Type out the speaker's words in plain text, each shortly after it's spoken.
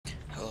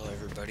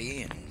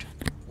everybody, and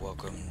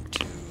welcome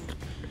to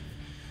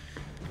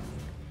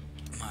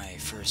my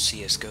first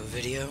CSGO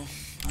video.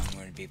 I'm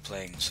going to be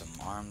playing some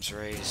Arms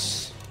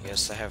Race.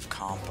 Yes, I have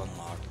comp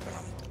unlocked, but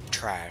I'm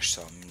trash,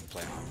 so I'm going to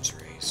play Arms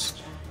Race.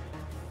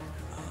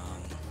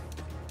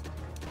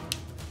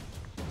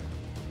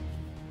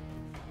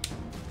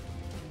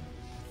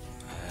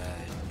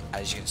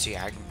 As you can see,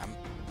 I'm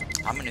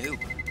a noob.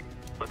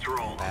 Let's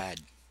roll. I'm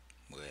bad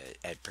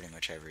at pretty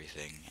much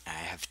everything. I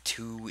have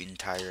 2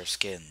 entire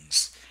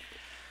skins.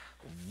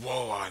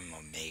 Whoa, I'm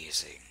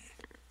amazing.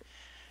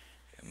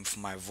 If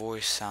my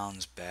voice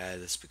sounds bad,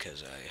 that's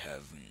because I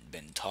haven't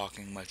been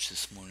talking much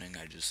this morning.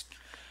 I just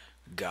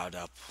got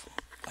up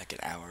like an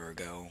hour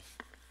ago.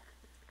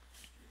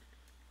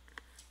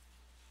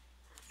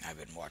 I've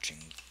been watching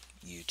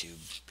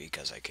YouTube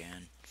because I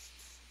can.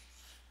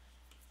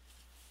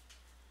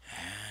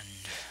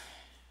 And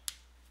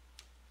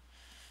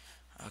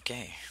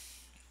okay,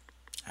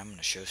 I'm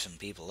gonna show some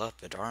people up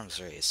at Arms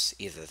Race.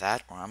 Either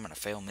that or I'm gonna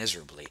fail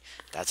miserably.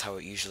 That's how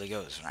it usually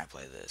goes when I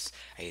play this.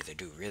 I either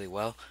do really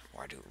well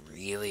or I do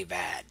really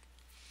bad.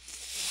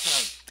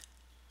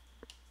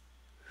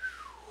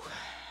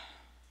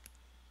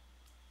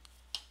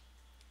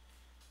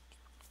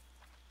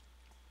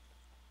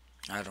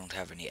 I don't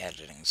have any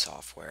editing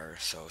software,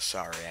 so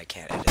sorry I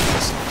can't edit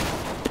this.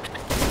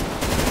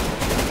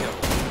 Here we go.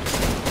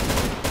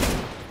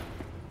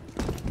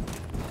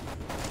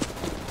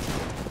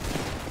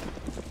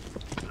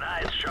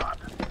 Nice shot.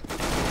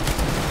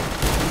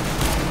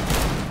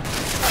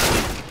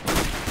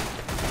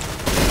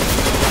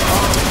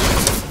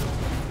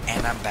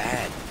 And I'm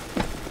bad.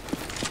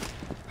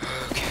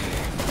 Okay.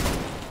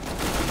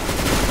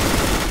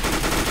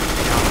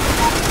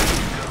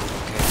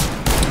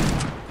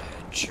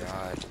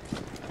 Headshot.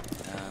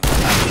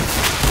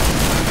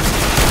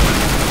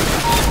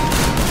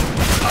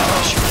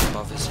 Shoot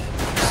above his head.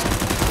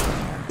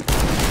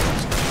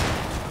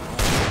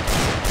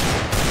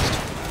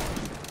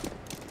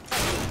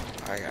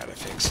 I gotta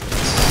fix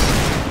this.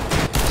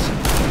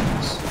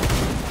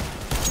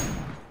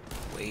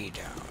 Way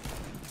down.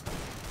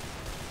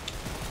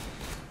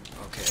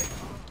 Okay.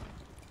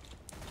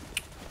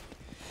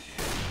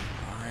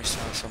 I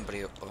saw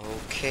somebody.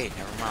 Okay,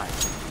 never mind.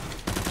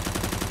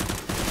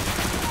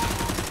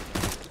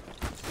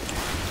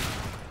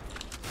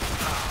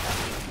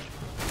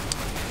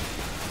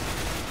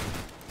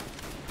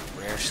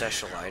 Rare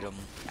special item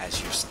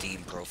as your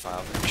Steam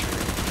profile picture.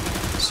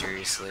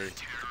 Seriously.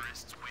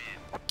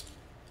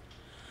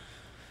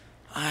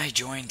 I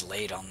joined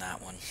late on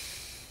that one.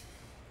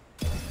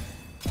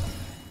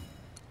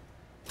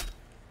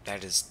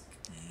 That is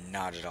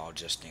not at all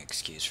just an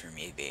excuse for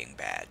me being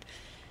bad.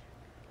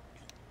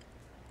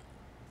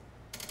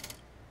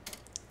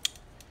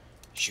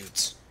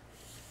 Shoots.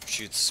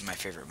 Shoots is my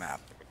favorite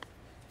map.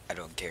 I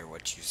don't care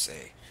what you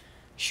say.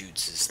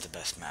 Shoots is the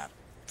best map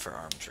for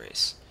Arms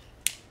Race.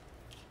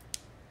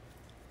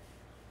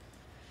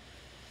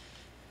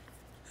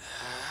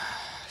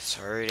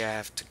 Sorry to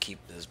have to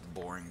keep this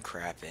boring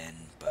crap in,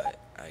 but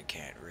I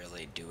can't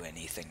really do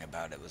anything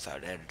about it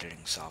without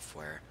editing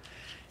software.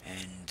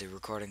 And the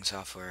recording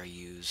software I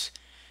use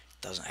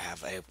doesn't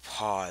have a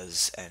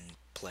pause and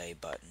play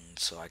button,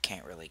 so I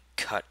can't really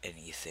cut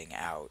anything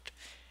out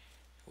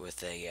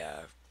with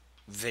a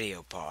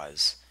video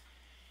pause.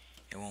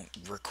 It won't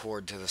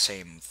record to the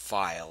same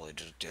file,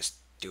 it'll just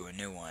do a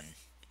new one,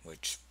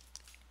 which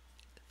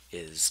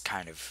is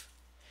kind of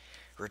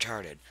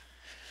retarded.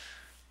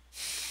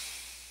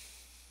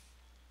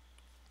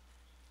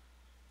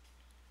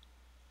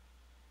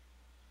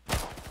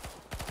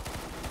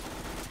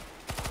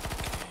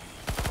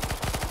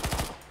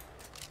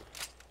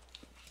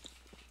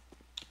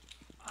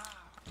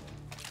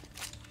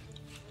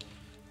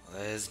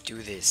 Let's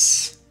do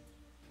this.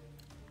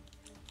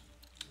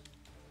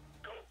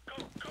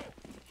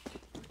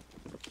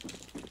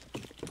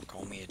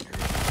 Call me a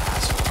nerd,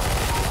 asshole.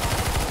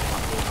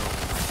 I'm going over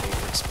to my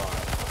favorite spot.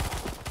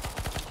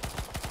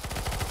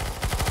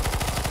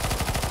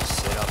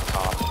 Sit up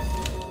top.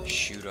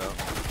 Shoot up.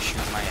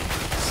 Shoot my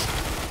enemies.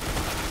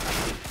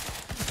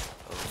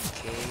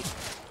 Okay.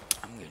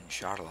 I'm getting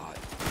shot a lot.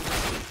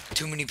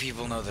 Too many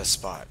people know this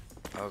spot.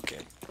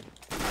 Okay.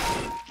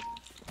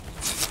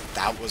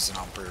 That wasn't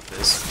on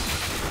purpose.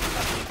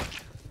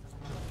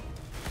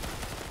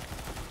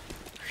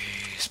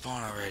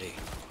 Spawn already.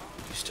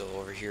 You still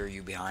over here?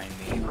 You behind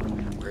me?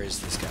 Where is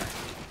this guy?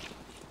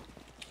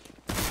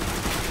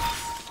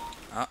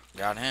 Oh,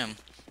 got him.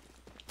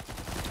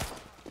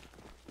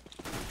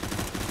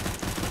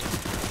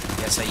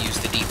 Guess I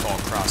used the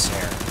default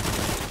crosshair.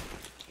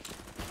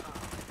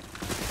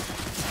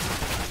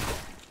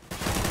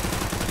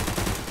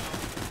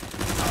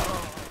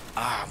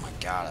 Oh my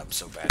god, I'm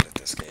so bad at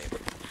this game.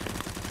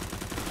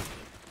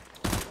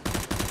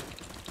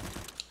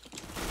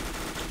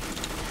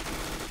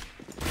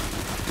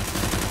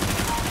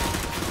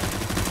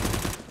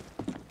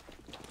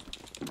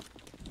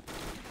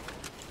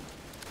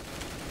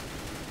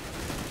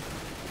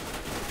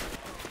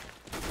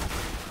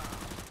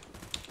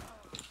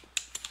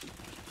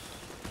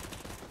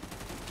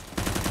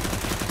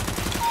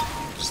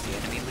 is the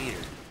enemy leader.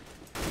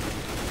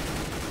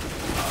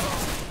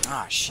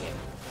 Ah, shit.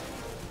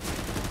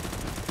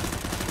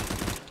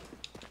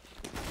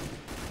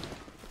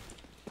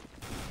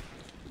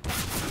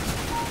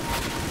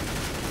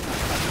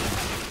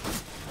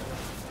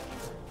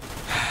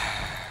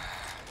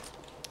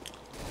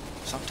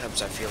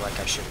 Sometimes I feel like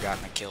I should have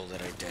gotten a kill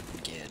that I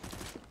didn't get.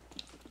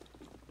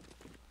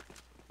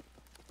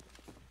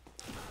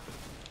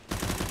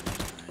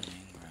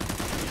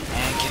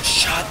 And get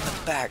shot in the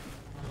back.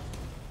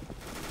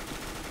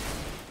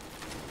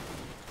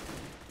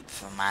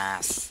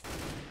 FAMAS.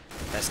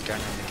 Best gun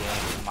in the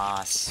game,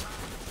 FAMAS.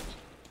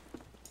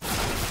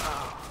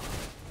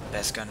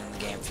 Best gun in the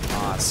game,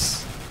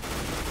 FAMAS.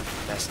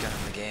 Best gun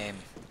in the game.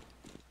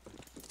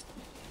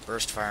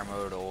 Burst fire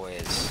mode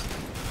always.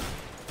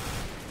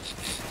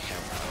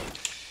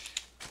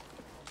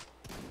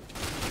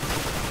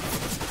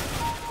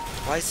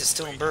 Why is it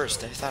still in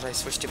burst? I thought I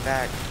switched it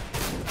back.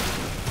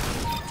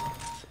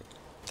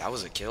 That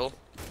was a kill.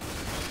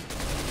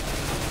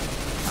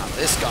 Now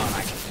this gun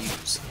I can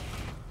use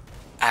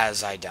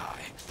as I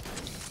die.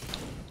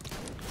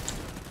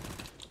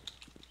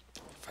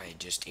 If I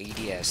just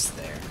ADS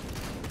there.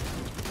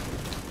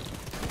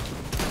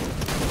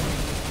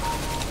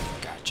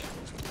 Gotcha.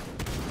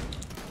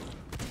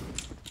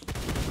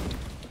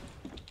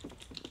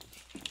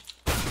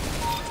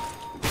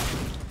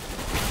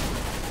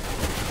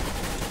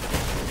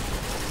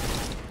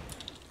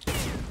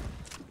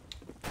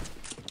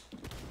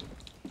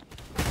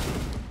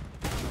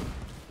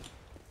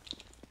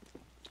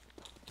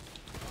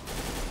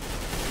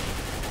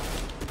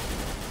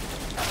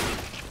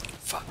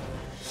 Fuck.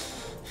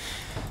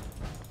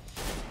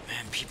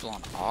 Man, people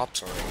on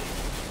ops already.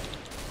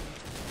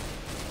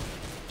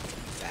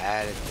 I'm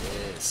bad at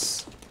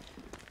this.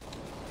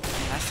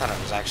 Man, I thought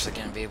I was actually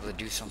gonna be able to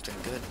do something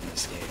good in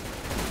this game.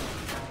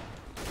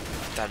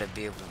 I thought I'd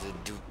be able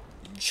to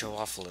show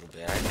off a little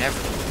bit. I never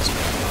do this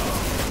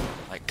bad.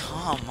 Like,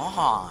 come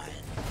on.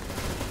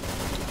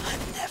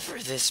 I'm never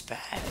this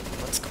bad.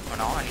 What's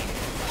going on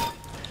here?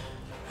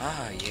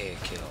 Ah, yeah,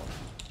 kill.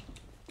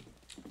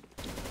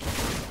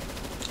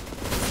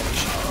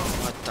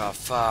 What the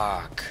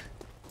fuck?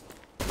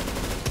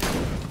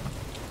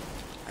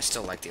 I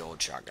still like the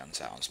old shotgun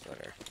sounds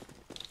better.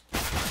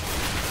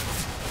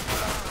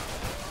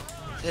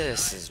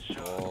 This is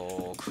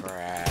bull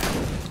crap.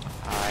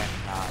 I'm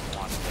not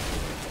wanting to do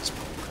this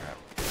bull crap.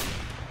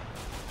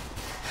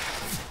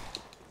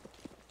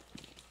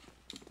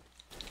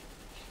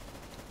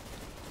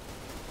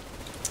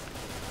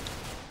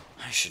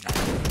 I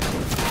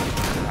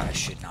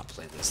should not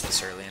play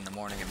this early in the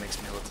morning. It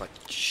makes me look like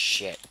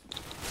shit.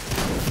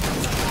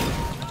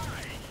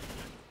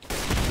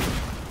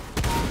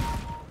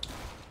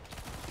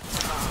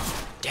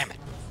 Damn it.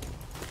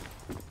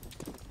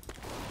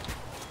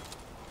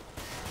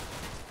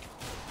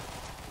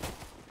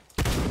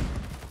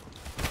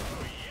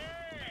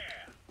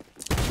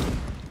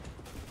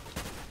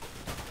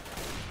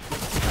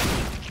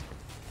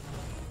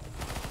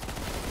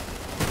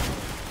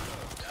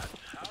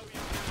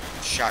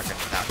 Shotgun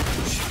that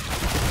much.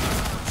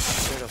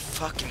 Should have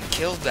fucking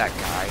killed that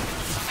guy.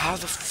 How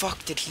the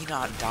fuck did he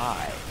not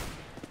die?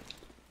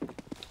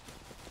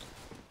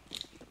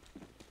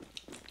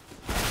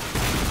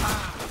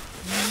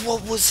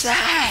 What was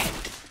that?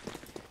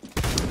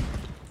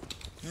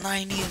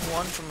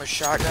 91 from a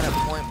shotgun at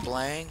point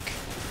blank.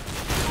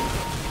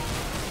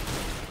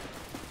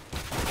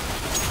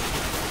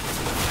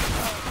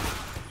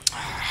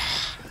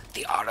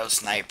 The auto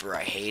sniper,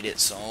 I hate it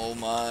so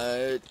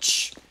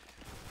much.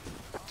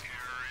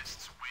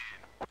 Terrorists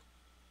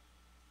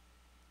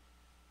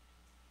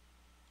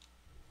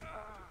win.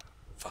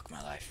 Fuck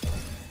my life.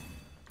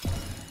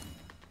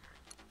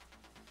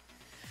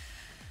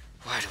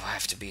 Why do I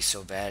have to be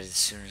so bad as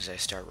soon as I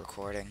start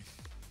recording?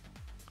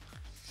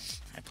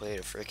 I played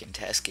a freaking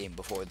test game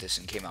before this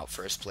and came out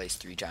first place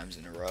 3 times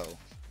in a row.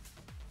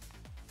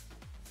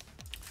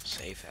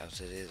 Safe as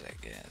it is, I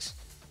guess.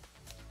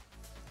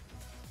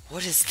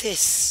 What is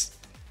this?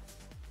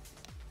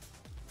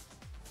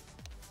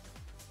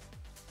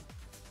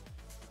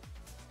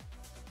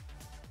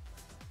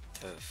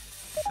 The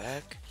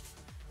fuck?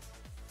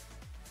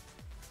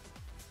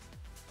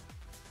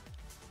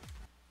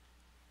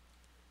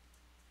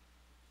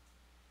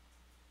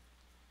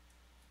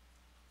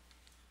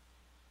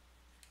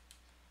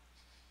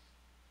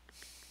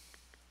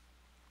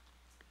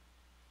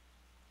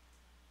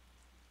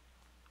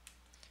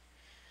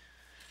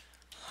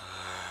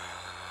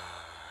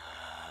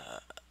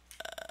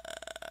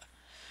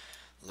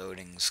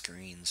 Loading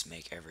screens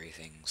make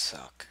everything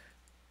suck.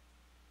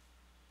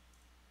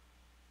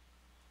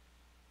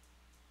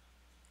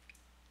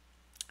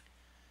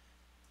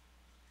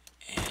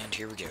 And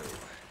here we go.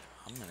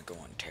 I'm gonna go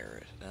on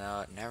terrorist.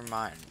 Never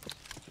mind.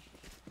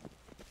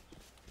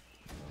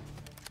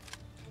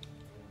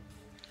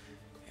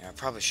 Yeah, I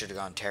probably should have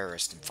gone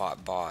terrorist and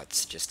fought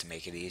bots just to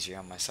make it easier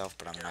on myself,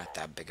 but I'm not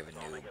that big of a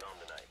noob.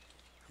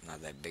 I'm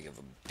not that big of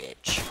a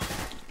bitch.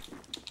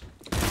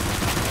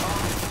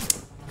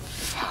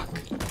 Fuck.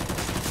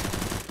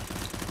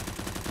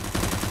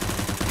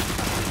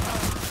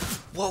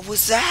 What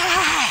was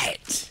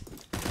that?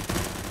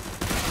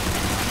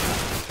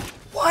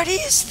 What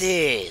is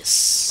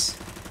this?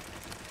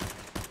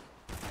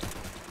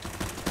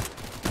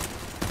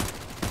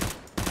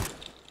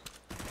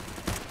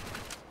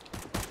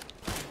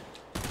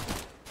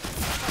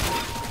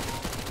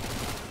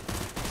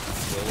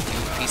 The old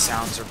UP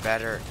sounds are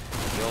better.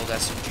 The old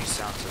SMG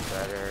sounds are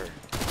better.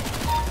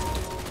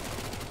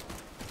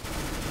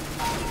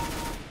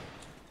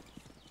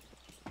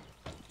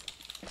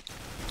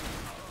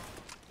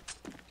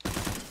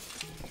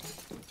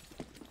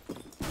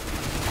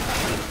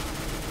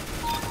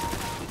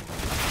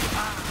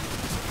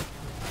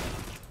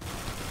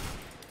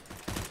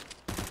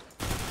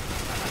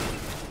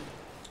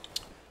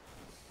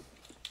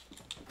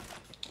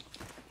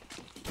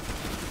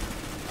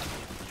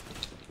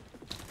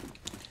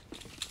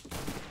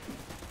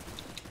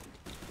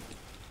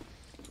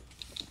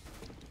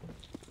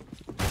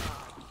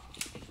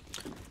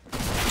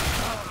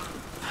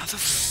 How the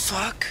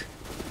fuck?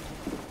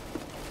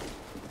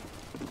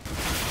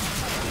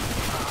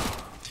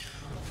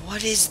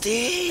 What is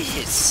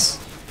this?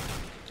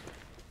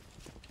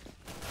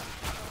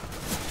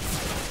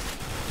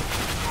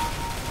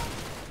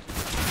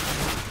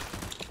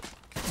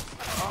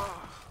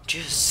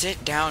 Just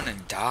sit down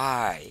and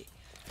die.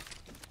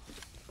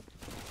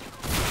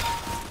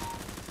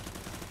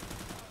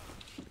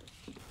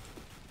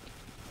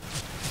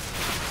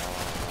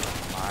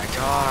 Oh my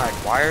god,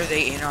 why are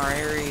they in our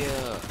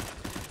area?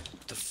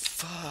 The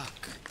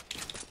fuck?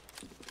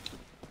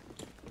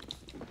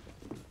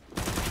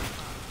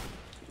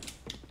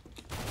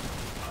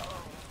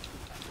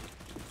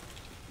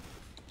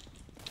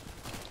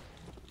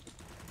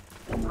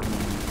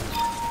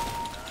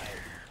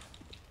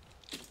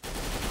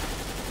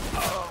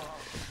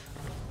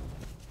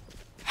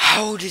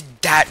 How did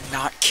that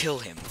not kill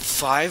him?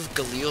 5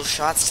 Galil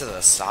shots to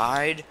the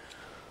side?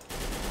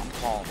 I'm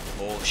calling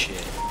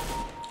bullshit.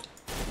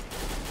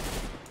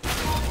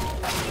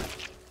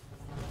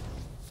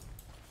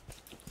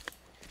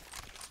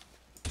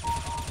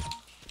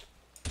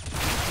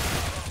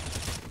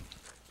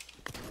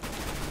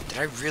 Did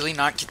I really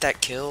not get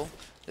that kill?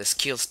 This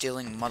kill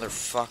stealing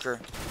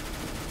motherfucker.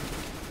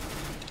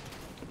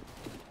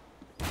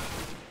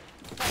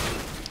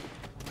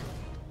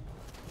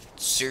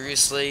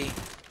 Seriously?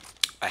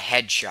 A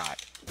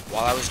headshot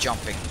while I was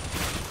jumping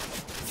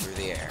through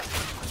the air.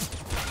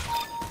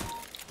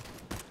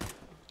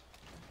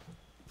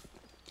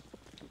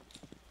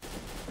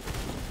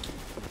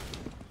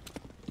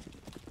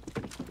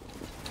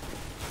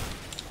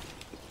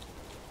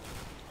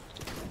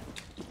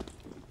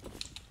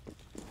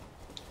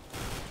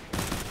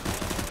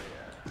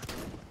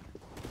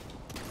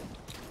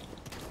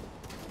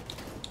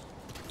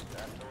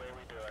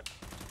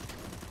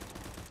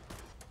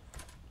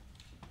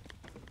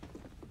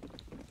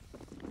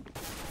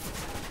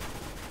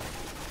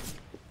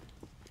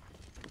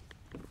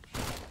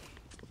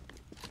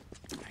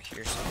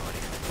 Here's somebody.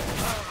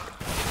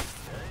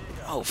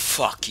 Oh,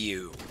 fuck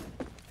you.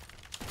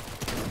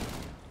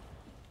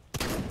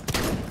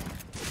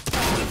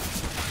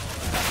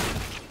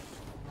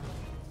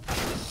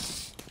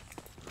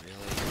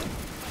 Really?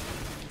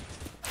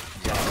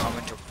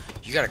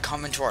 You gotta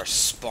come into our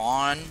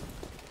spawn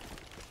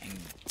and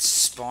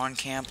spawn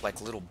camp like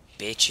little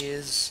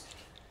bitches?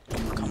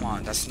 Come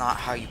on, that's not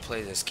how you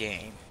play this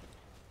game.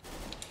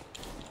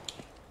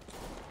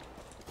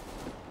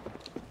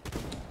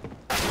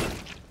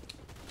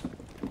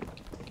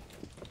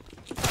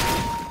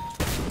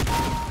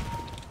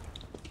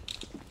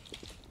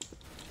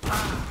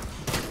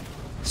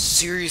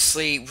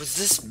 Seriously, was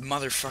this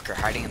motherfucker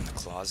hiding in the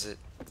closet?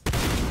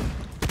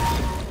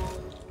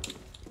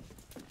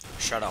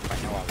 Shut up, I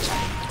know I was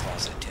hiding in the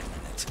closet 10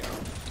 minutes ago.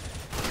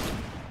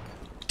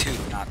 2,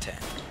 not 10.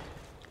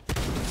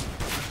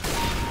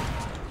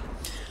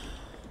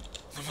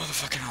 The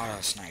motherfucking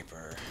auto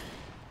sniper.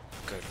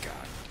 Good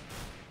God.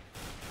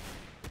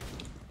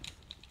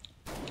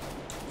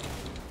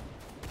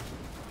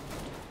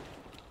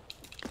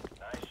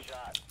 Nice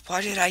shot.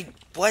 Why did I...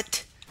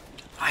 What?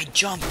 I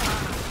jumped.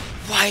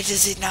 Why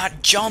does it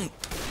not jump?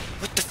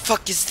 What the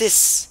fuck is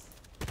this?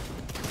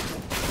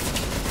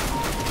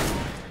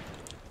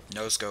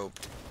 No scope.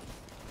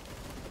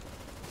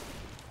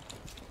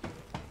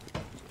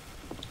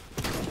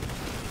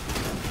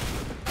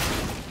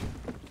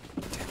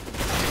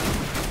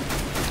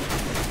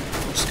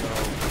 No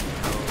scope.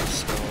 No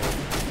scope.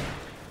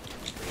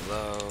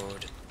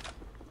 Reload.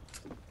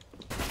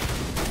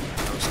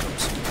 No scope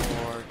some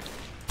more.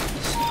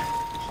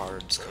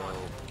 Hard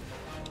scope.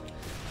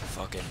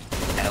 Fucking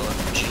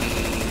LMG.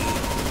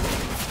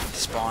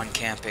 Spawn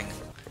camping.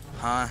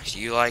 Huh?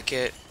 You like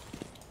it?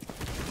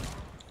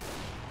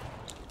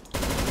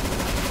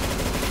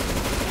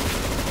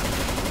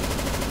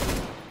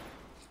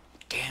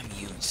 Damn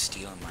you and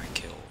stealing my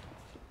kill.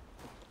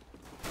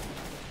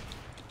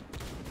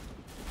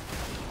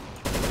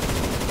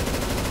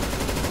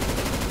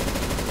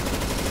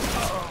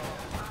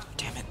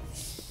 Damn it.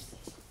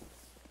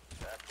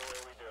 That's the way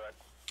we do it.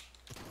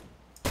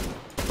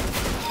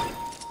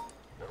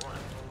 Good one.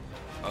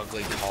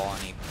 ugly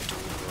colony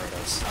dual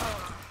Berettas.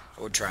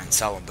 I would try and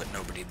sell them, but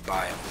nobody'd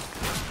buy them.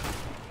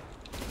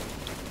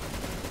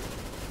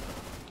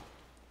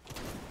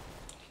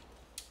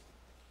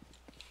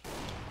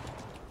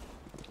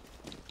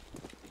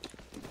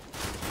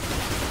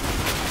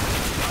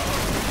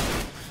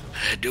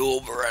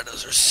 Dual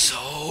Berettas are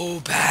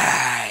so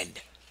bad.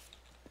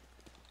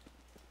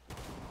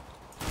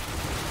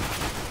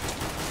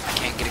 I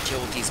can't get a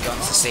kill with these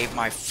guns to save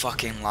my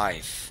fucking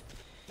life.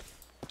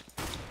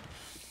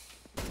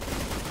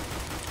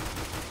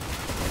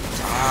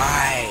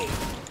 Die!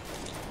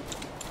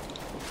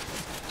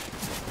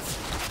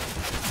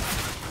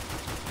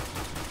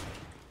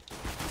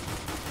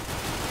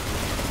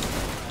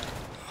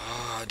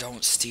 Oh,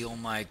 don't steal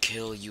my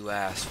kill, you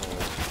asshole.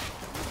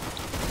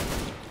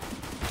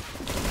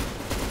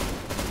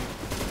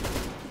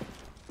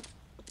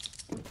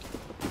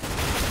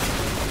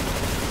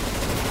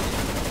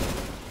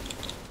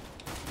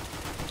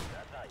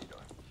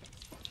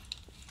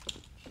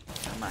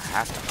 I'm gonna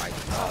have to hide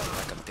the body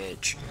like a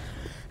bitch.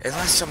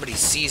 Unless somebody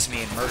sees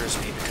me and murders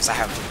me because I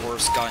have the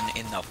worst gun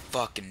in the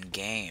fucking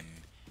game.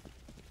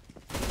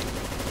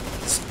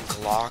 This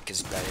Glock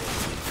is better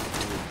than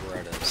dual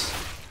Berettas.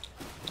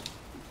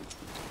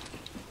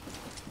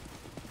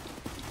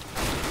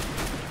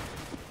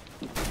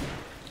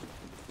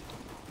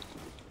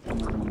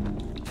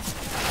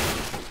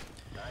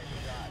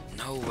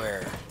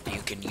 Nowhere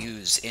you can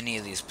use any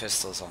of these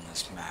pistols on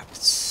this map.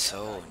 It's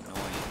so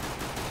annoying.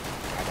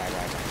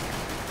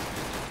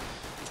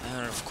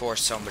 And of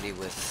course somebody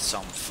with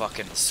some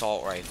fucking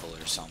assault rifle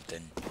or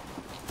something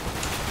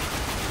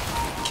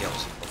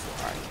kills him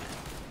before I can.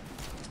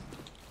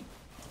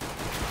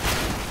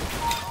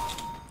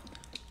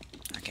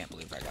 I can't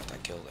believe I got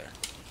that kill there.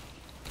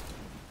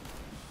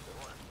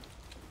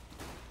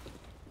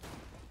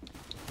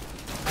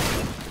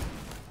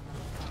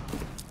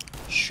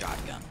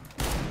 Shotgun.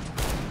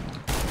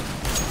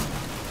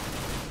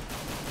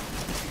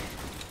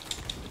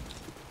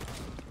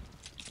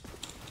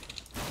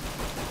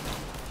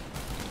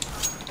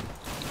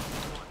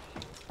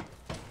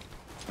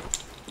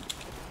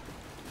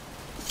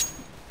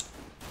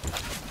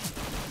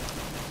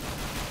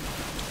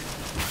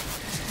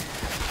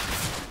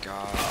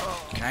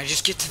 Can I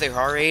just get to the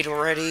R8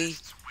 already?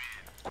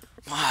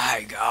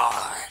 My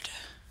God.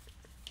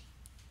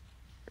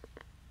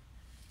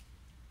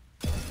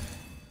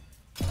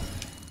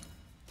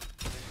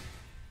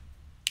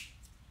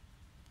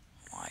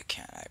 Why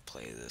can't I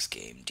play this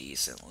game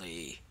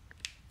decently?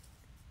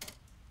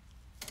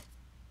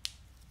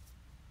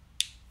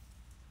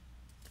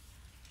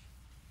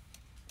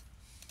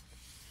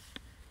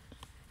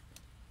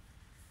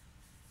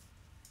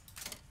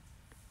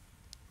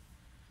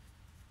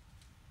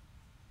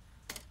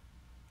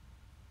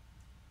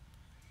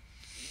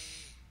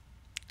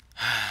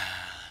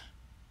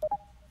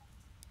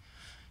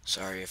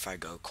 Sorry if I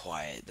go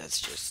quiet,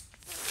 that's just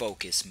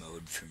focus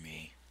mode for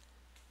me.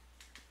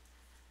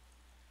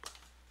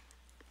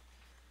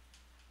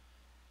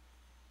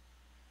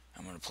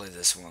 I'm gonna play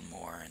this one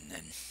more and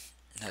then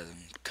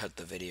cut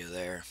the video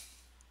there.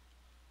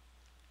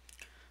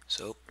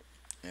 So,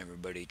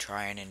 everybody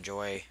try and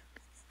enjoy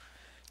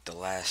the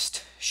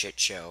last shit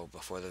show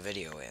before the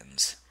video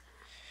ends.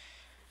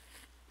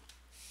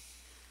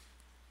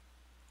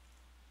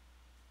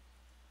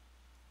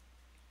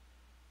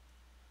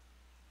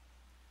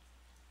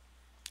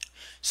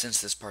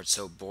 Since this part's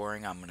so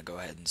boring, I'm going to go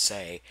ahead and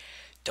say,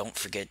 don't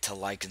forget to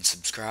like and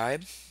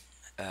subscribe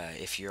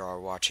if you are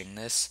watching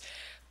this,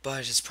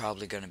 but it's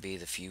probably going to be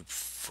the few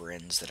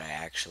friends that I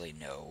actually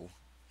know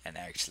and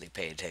actually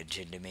pay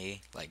attention to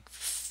me, like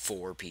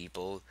 4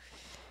 people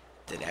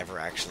that ever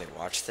actually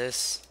watch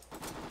this.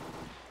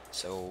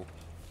 So,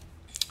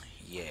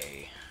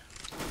 yay.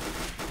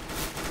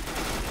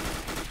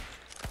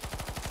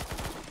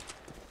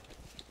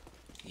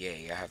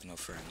 Yay, I have no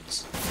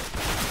friends.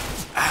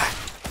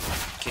 Ah!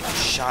 Getting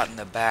shot in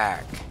the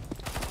back.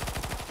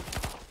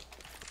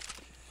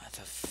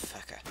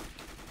 Motherfucker.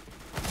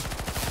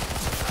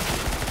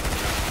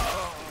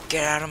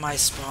 Get out of my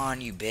spawn,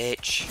 you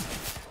bitch.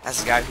 That's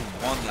the guy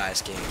who won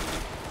last game.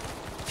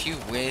 If you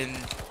win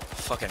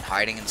fucking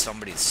hiding in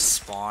somebody's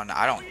spawn,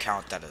 I don't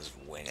count that as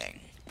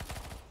winning.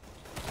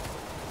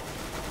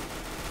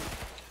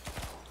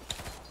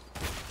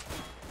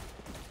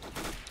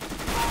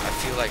 I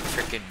feel like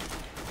freaking...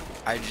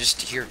 I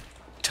just hear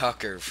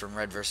Tucker from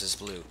Red vs.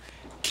 Blue.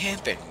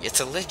 Camping, it's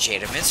a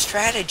legitimate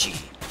strategy.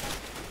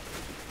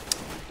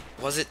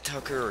 Was it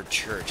Tucker or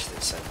Church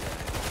that said that?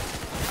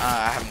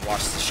 I haven't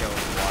watched the show in a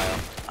while.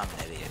 I'm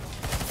an idiot.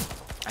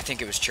 I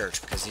think it was Church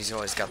because he's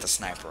always got the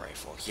sniper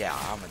rifle. Yeah,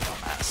 I'm a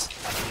dumbass.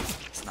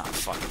 It's not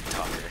fucking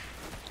Tucker.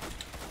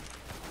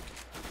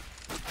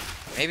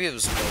 Maybe it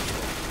was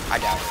both. I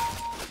doubt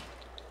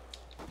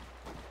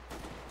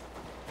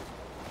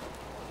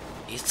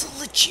it. It's a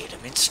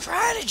legitimate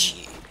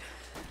strategy.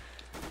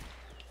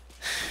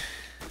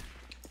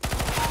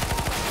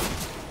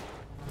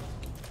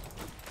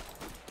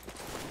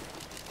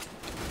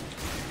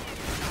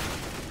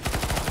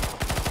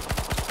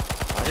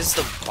 does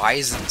the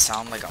Bison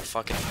sound like a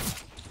fucking...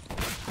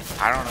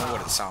 I don't know what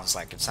it sounds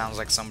like. It sounds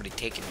like somebody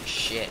taking a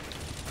shit.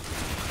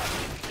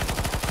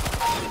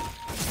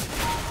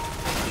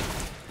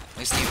 At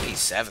least the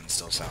MP7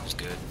 still sounds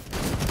good.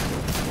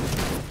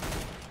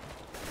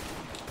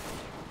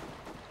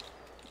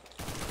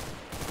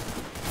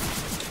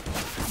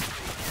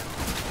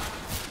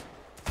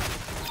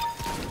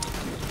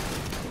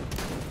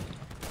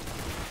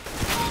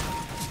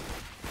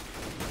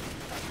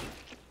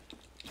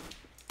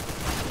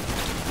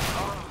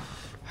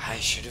 I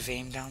should have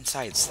aimed down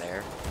sights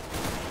there.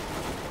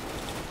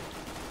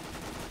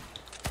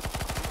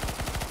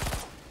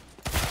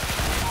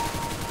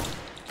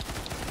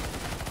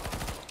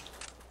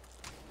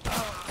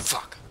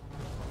 Fuck.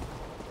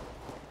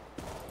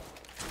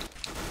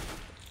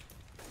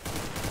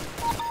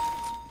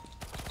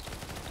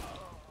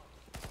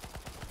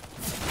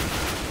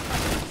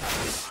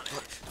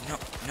 No,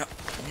 no,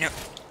 no,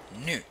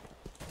 no,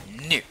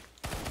 no.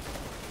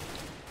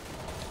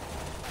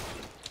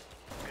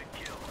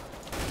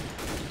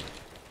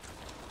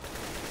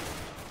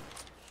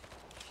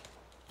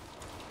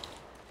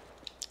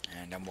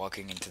 And I'm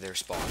walking into their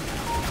spawn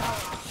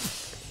now.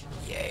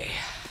 Yay.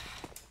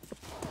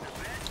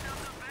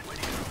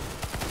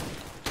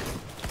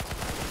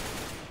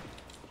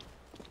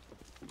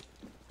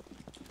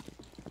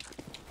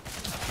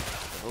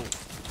 Oh.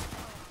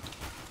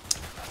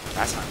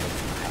 That's not good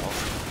for my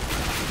health.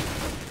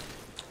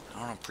 I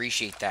don't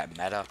appreciate that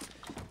meta.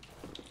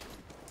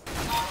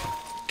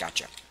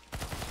 Gotcha.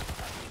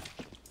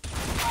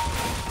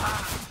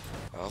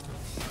 Well,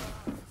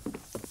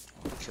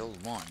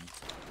 killed one.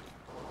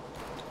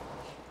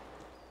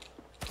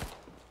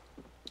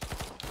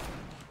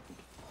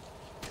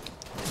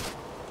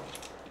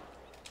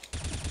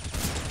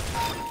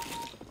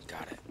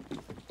 Got it.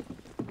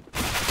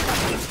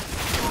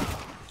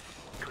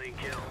 Clean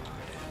kill.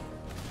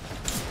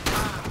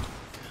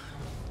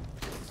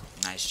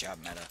 Nice job,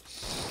 meta.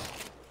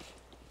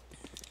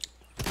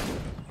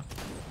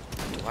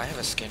 Do I have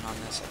a skin on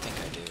this? I think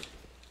I do.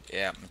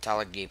 Yeah,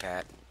 metallic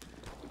D-pad.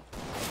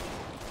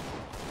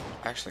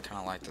 I actually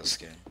kind of like this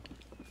skin.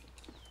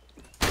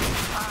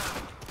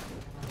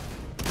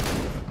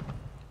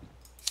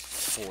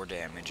 4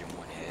 damage in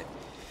 1 hit.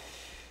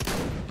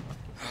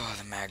 Oh,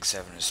 the Mag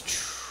 7 is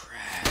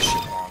trash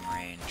at long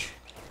range.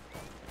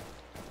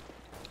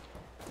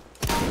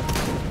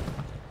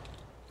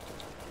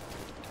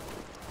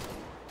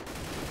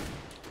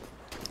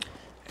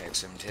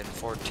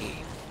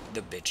 XM1014,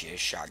 the bitchiest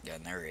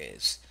shotgun there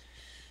is.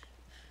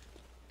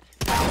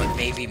 Now, it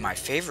may be my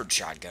favorite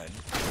shotgun.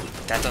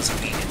 That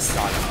doesn't mean it's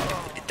not.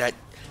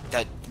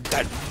 That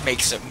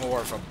makes it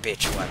more of a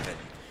bitch weapon,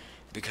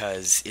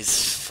 because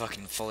it's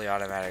fucking fully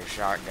automatic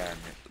shotgun.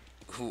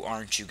 Who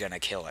aren't you gonna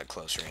kill at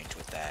close range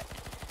with that?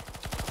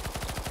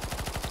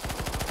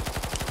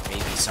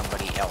 Maybe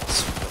somebody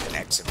else with an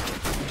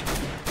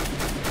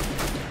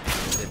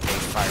XM1014 that they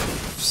fire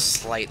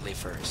slightly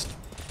first.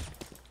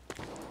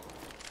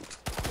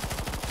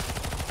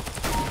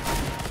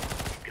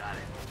 Got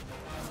it.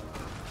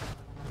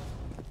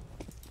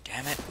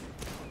 Damn it.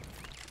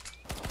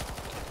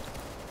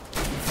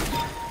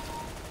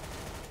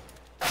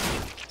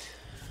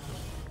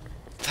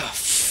 The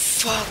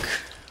fuck?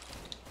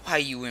 Why are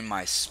you in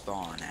my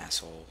spawn,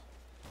 asshole?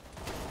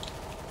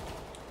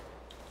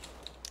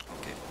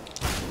 Okay.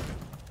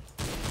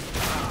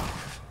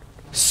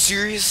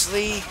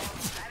 Seriously?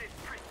 That is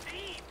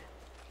pristine.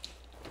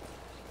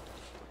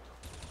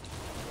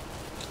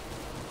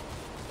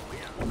 We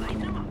have light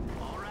them up.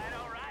 All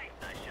right.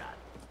 Nice shot.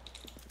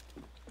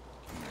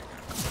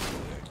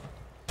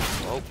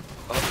 Oh,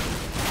 oh.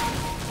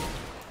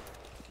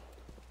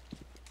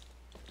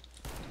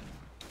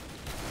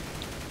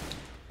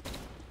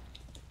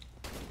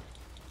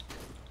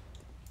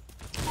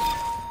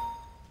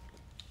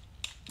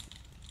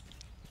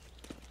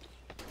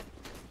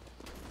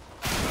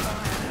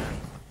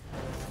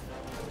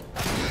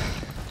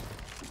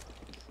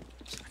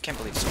 I can't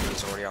believe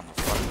somebody's already on the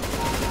fucking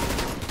floor.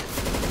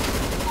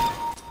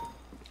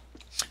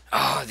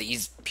 Oh,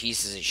 these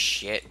pieces of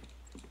shit.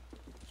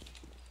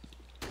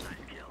 Nice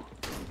kill.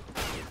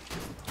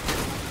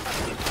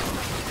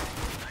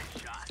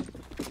 Nice shot.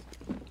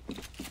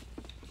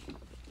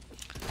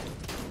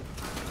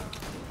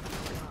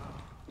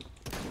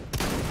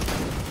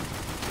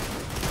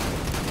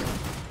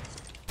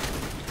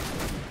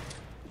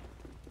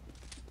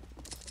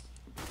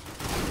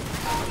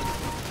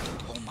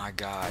 Oh my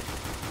god.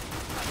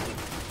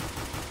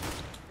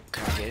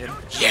 Can I get him?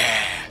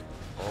 Yeah!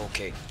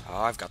 Okay.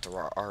 Oh, I've got the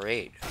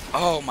R8.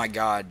 Oh my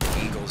god,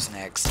 Deagle's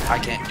next. I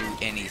can't do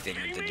anything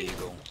with the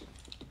Deagle.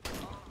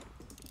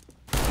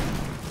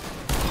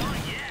 Oh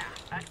yeah,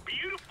 that's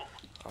beautiful.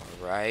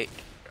 Alright.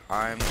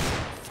 I'm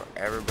for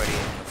everybody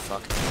in the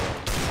fucking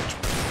world.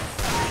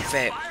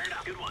 Fit. Fired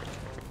up. Good one.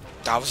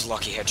 That was a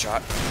lucky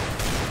headshot.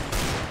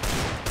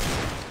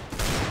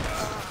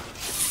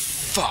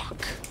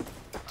 Fuck.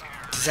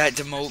 Does that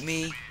demote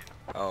me?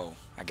 Oh,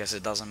 I guess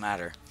it doesn't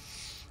matter.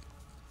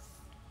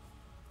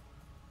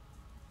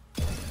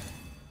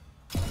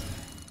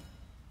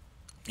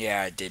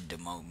 Yeah, it did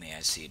demote me.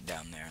 I see it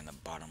down there in the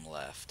bottom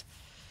left.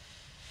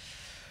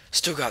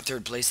 Still got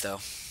third place though.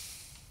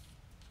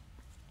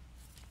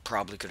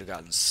 Probably could have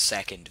gotten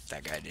second if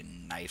that guy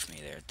didn't knife me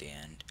there at the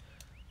end.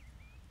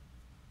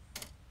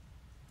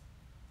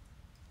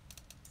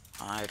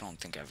 I don't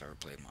think I've ever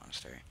played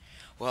Monastery.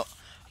 Well,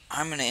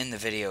 I'm going to end the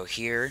video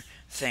here.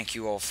 Thank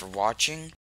you all for watching.